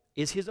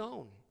is his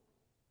own.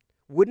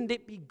 Wouldn't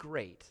it be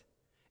great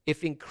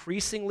if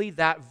increasingly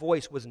that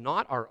voice was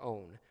not our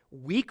own,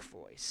 weak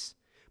voice,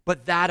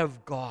 but that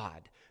of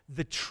God,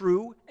 the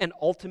true and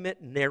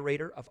ultimate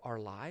narrator of our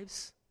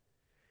lives?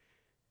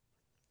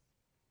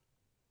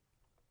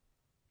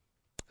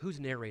 Who's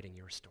narrating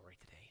your story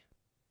today?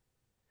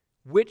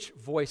 Which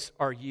voice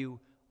are you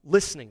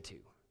listening to?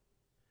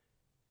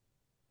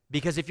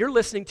 Because if you're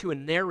listening to a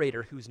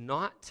narrator who's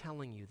not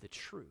telling you the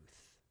truth,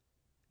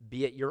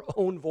 be it your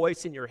own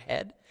voice in your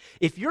head,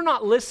 if you're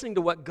not listening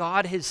to what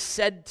God has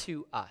said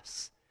to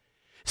us,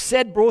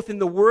 said both in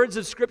the words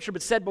of Scripture,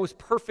 but said most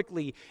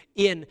perfectly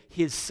in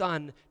his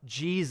Son,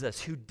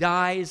 Jesus, who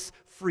dies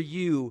for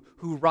you,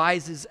 who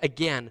rises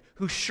again,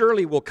 who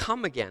surely will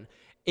come again.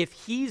 If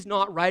he's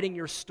not writing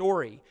your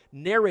story,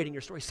 narrating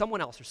your story, someone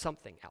else or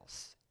something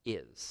else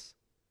is.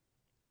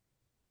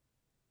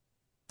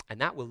 And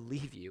that will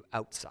leave you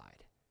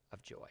outside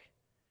of joy.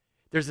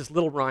 There's this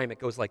little rhyme, it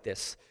goes like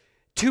this.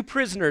 Two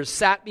prisoners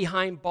sat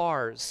behind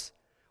bars.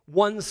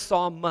 One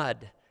saw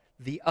mud,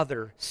 the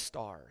other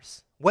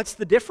stars. What's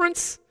the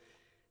difference?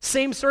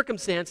 Same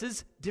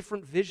circumstances,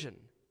 different vision.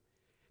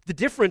 The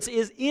difference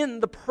is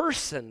in the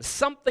person.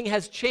 Something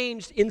has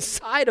changed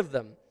inside of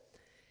them.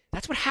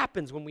 That's what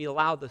happens when we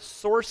allow the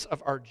source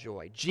of our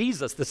joy,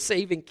 Jesus, the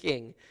saving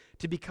King,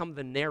 to become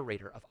the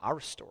narrator of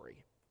our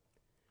story.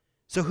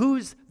 So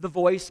who's the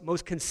voice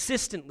most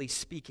consistently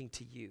speaking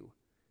to you?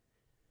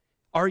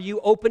 Are you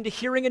open to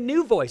hearing a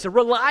new voice, a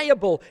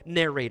reliable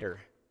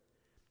narrator?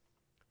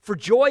 For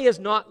joy is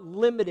not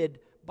limited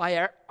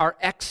by our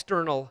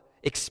external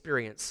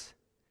experience.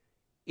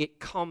 It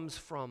comes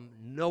from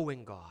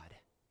knowing God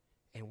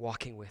and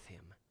walking with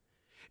him.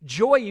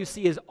 Joy, you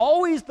see, is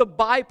always the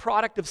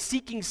byproduct of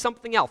seeking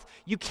something else.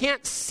 You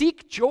can't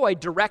seek joy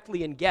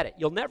directly and get it.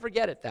 You'll never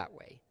get it that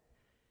way.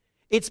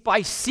 It's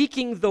by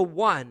seeking the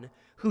one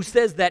who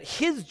says that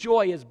his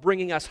joy is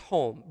bringing us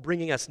home,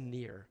 bringing us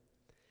near.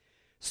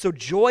 So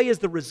joy is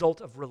the result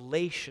of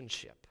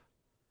relationship,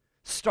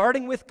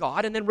 starting with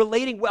God and then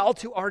relating well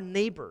to our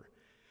neighbor,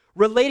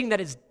 relating that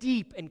is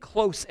deep and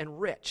close and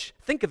rich.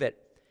 Think of it.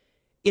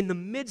 In the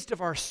midst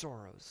of our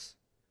sorrows,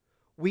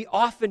 we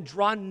often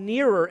draw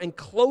nearer and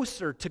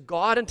closer to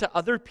God and to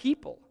other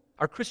people,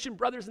 our Christian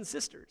brothers and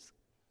sisters.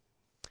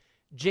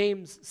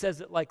 James says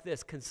it like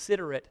this: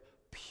 consider it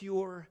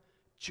pure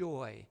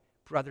joy,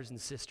 brothers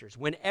and sisters,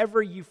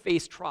 whenever you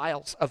face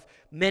trials of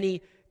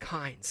many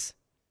kinds.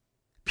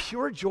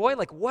 Pure joy?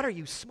 Like, what are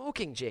you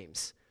smoking,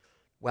 James?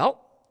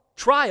 Well,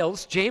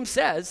 trials, James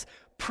says,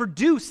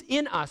 produce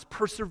in us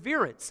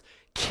perseverance,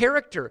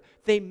 character.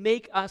 They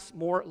make us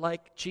more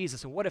like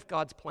Jesus. And what if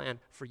God's plan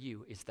for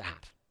you is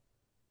that?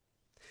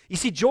 You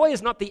see, joy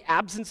is not the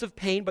absence of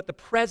pain, but the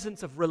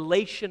presence of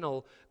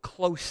relational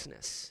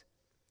closeness.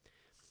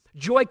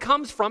 Joy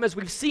comes from, as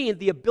we've seen,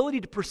 the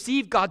ability to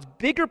perceive God's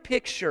bigger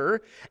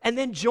picture and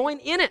then join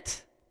in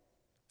it.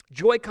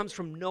 Joy comes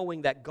from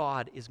knowing that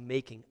God is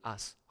making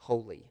us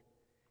holy.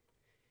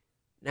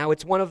 Now,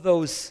 it's one of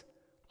those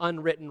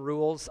unwritten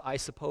rules, I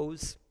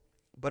suppose,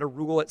 but a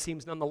rule, it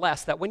seems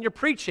nonetheless, that when you're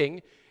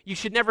preaching, you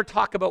should never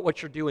talk about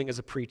what you're doing as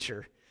a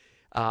preacher.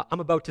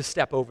 I'm about to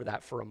step over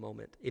that for a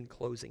moment in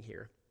closing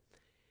here.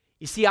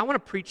 You see, I want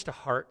to preach to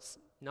hearts,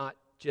 not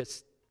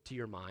just to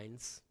your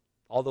minds,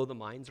 although the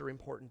minds are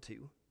important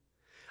too.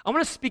 I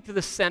want to speak to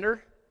the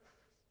center,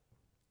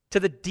 to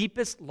the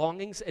deepest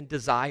longings and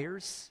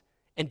desires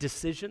and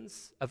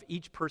decisions of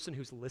each person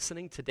who's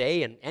listening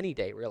today and any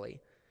day,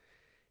 really.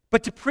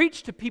 But to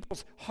preach to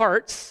people's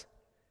hearts,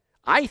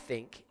 I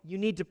think you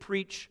need to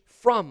preach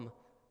from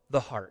the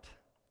heart.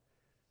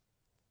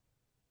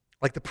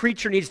 Like the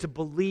preacher needs to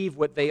believe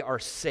what they are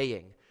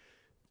saying.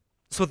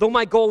 So though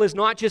my goal is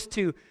not just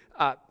to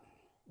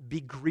be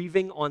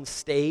grieving on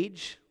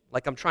stage,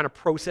 like I'm trying to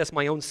process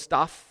my own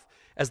stuff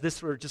as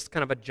this were just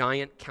kind of a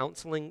giant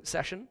counseling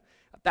session,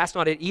 that's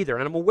not it either.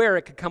 And I'm aware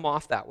it could come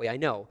off that way, I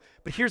know.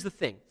 But here's the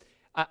thing.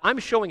 I'm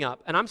showing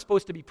up and I'm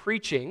supposed to be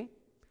preaching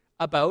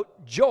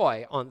about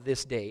joy on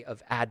this day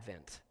of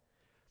Advent.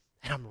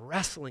 And I'm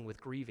wrestling with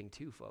grieving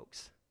too,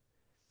 folks.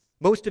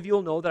 Most of you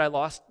will know that I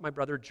lost my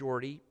brother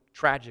Jordy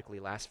tragically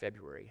last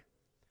February.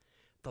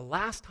 The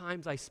last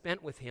times I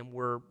spent with him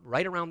were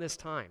right around this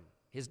time.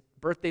 His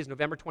birthday is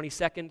November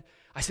 22nd.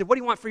 I said, what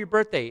do you want for your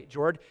birthday,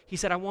 Jord? He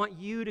said, I want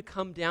you to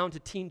come down to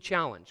Teen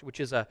Challenge, which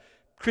is a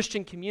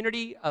Christian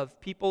community of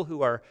people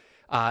who are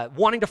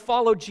wanting to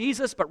follow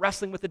Jesus but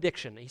wrestling with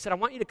addiction. He said, I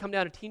want you to come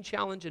down to Teen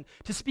Challenge and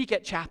to speak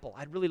at chapel.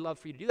 I'd really love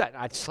for you to do that. And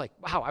I was like,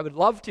 wow, I would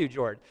love to,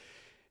 Jord.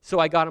 So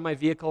I got in my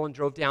vehicle and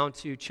drove down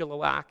to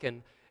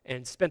Chilliwack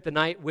and spent the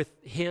night with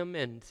him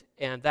and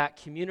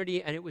that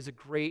community, and it was a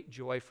great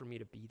joy for me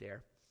to be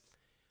there.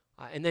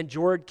 And then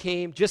Jord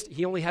came,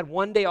 he only had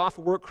one day off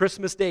of work,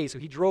 Christmas Day, so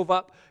he drove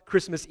up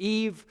Christmas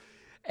Eve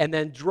and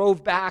then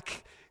drove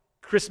back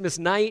Christmas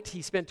night.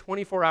 He spent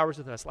 24 hours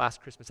with us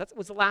last Christmas. That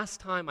was the last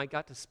time I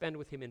got to spend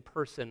with him in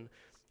person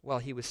while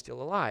he was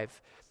still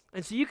alive.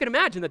 And so you can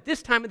imagine that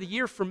this time of the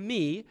year for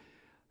me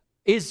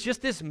is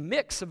just this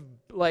mix of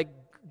like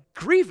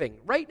grieving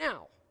right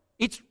now.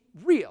 It's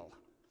real.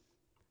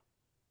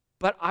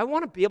 But I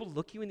want to be able to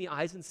look you in the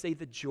eyes and say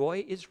the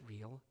joy is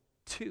real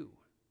too.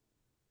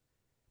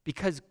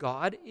 Because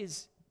God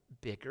is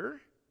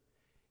bigger,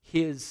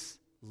 His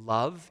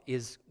love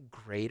is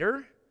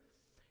greater,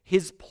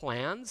 His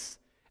plans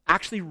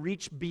actually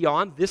reach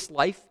beyond this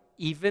life,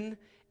 even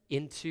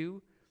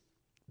into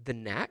the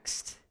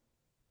next.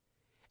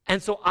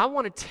 And so I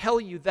want to tell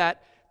you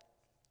that,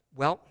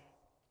 well,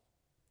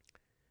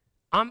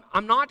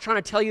 I'm not trying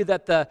to tell you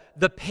that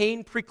the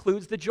pain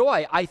precludes the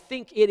joy. I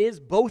think it is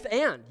both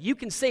and. You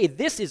can say,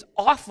 this is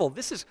awful,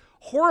 this is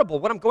horrible.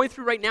 What I'm going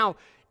through right now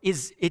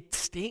it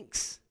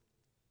stinks.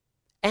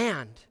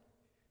 And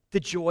the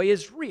joy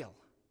is real.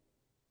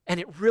 And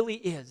it really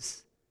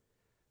is.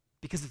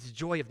 Because it's the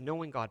joy of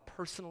knowing God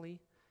personally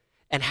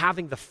and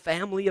having the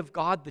family of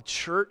God, the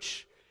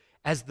church,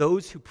 as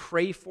those who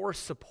pray for,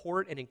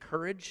 support, and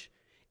encourage,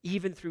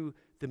 even through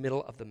the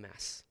middle of the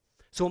mess.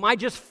 So am I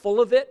just full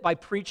of it by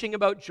preaching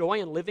about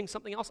joy and living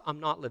something else? I'm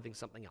not living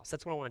something else.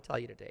 That's what I want to tell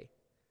you today.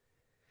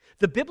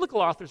 The biblical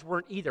authors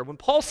weren't either. When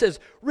Paul says,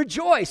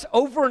 rejoice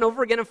over and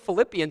over again in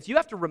Philippians, you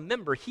have to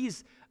remember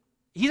he's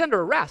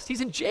under arrest.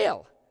 He's in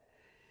jail.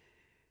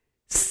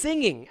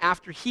 Singing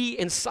after he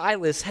and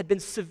Silas had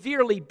been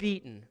severely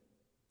beaten.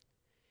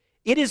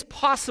 It is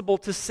possible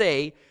to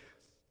say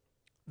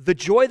the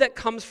joy that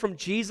comes from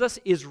Jesus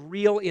is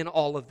real in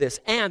all of this,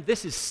 and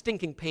this is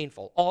stinking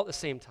painful all at the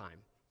same time.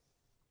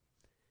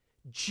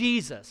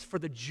 Jesus, for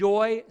the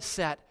joy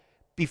set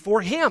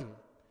before him,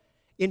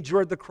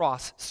 endured the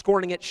cross,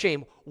 scorning its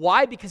shame.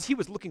 Why? Because he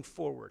was looking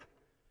forward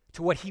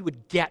to what he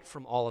would get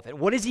from all of it.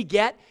 What does he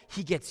get?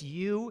 He gets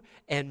you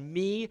and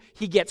me.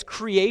 He gets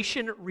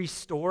creation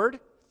restored.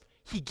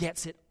 He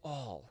gets it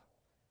all.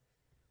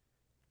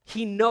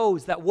 He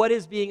knows that what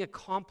is being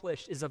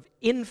accomplished is of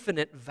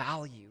infinite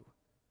value.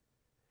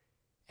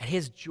 And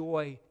his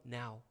joy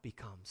now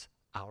becomes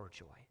our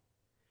joy.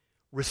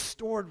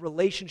 Restored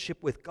relationship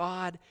with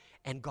God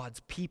and God's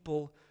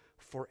people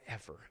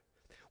forever.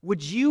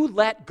 Would you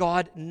let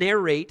God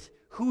narrate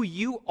who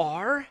you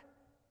are?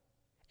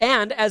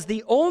 And as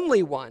the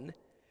only one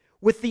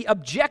with the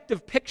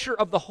objective picture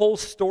of the whole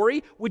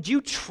story, would you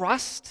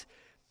trust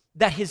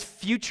that his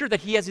future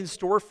that he has in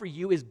store for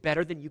you is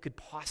better than you could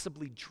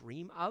possibly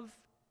dream of?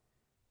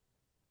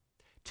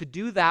 To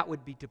do that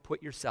would be to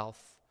put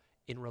yourself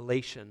in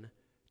relation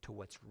to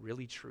what's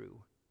really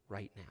true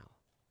right now.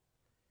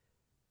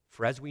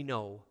 For as we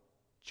know,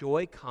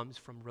 joy comes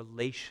from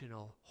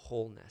relational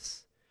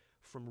wholeness,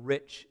 from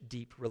rich,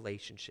 deep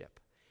relationship.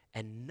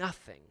 And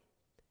nothing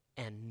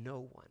and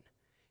no one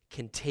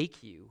can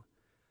take you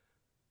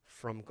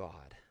from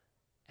God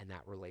and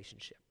that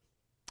relationship.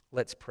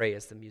 Let's pray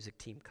as the music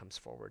team comes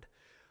forward.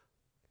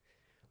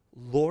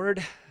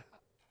 Lord,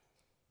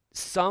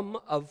 some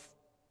of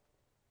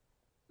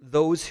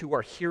those who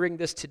are hearing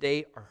this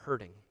today are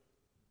hurting.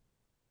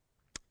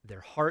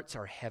 Their hearts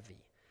are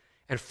heavy,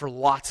 and for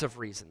lots of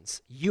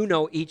reasons. You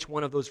know each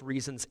one of those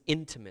reasons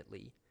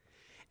intimately.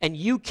 And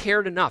you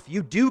cared enough,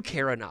 you do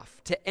care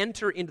enough to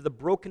enter into the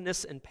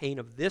brokenness and pain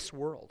of this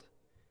world,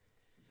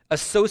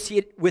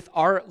 associate with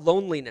our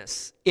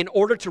loneliness in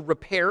order to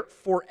repair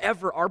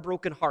forever our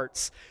broken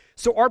hearts.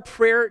 So our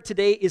prayer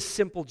today is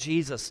simple,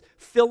 Jesus.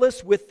 Fill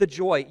us with the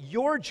joy,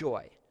 your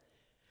joy,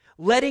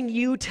 letting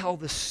you tell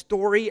the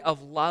story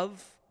of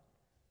love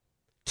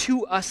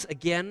to us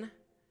again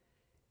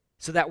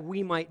so that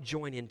we might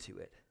join into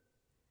it.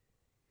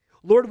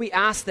 Lord, we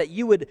ask that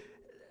you would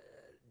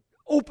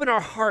open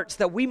our hearts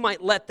that we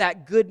might let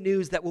that good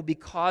news that will be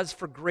cause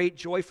for great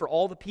joy for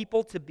all the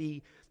people to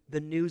be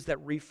the news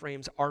that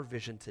reframes our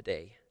vision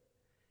today.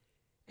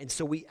 And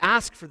so we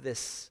ask for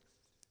this,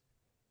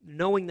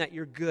 knowing that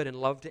you're good and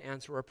love to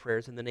answer our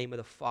prayers in the name of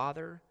the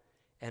Father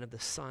and of the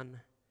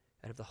Son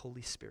and of the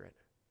Holy Spirit.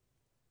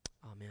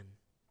 Amen.